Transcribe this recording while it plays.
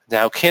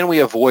Now, can we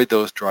avoid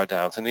those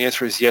drawdowns? And the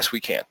answer is yes, we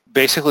can.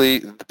 Basically,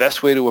 the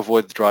best way to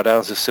avoid the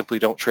drawdowns is simply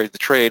don't trade the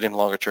trade in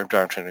longer-term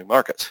downtrending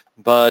markets.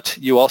 But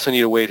you also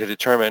need a way to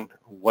determine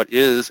what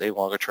is a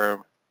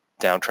longer-term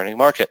downtrending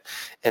market,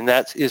 and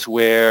that is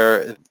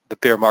where the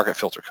bear market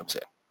filter comes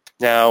in.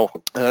 Now,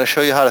 I'm going to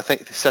show you how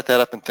to set that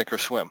up in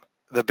Thinkorswim.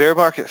 The bear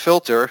market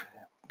filter is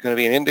going to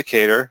be an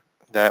indicator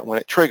that when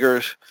it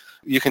triggers,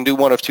 you can do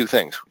one of two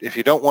things. If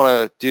you don't want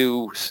to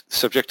do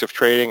subjective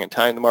trading and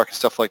time the market,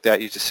 stuff like that,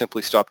 you just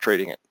simply stop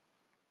trading it.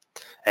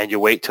 And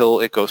you wait till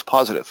it goes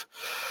positive.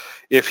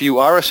 If you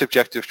are a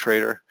subjective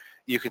trader,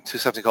 you can do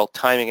something called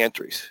timing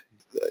entries.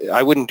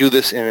 I wouldn't do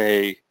this in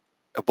a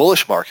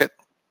bullish market.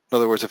 In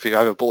other words, if you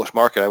have a bullish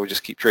market, I would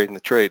just keep trading the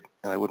trade,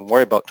 and I wouldn't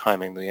worry about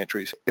timing the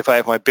entries. If I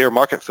have my bear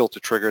market filter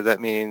trigger, that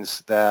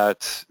means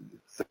that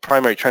the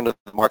primary trend of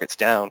the market's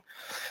down,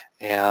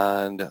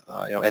 and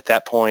at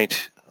that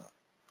point,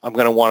 I'm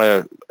going to want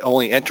to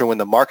only enter when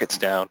the market's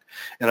down,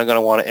 and I'm going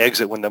to want to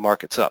exit when the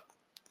market's up.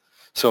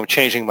 So I'm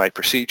changing my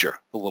procedure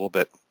a little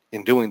bit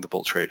in doing the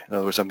bull trade. In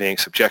other words, I'm being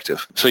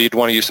subjective. So you'd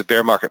want to use the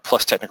bear market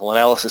plus technical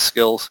analysis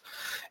skills,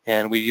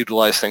 and we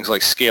utilize things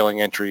like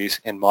scaling entries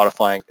and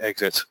modifying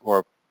exits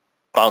or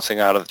bouncing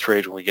out of the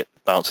trade when we get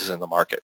bounces in the market.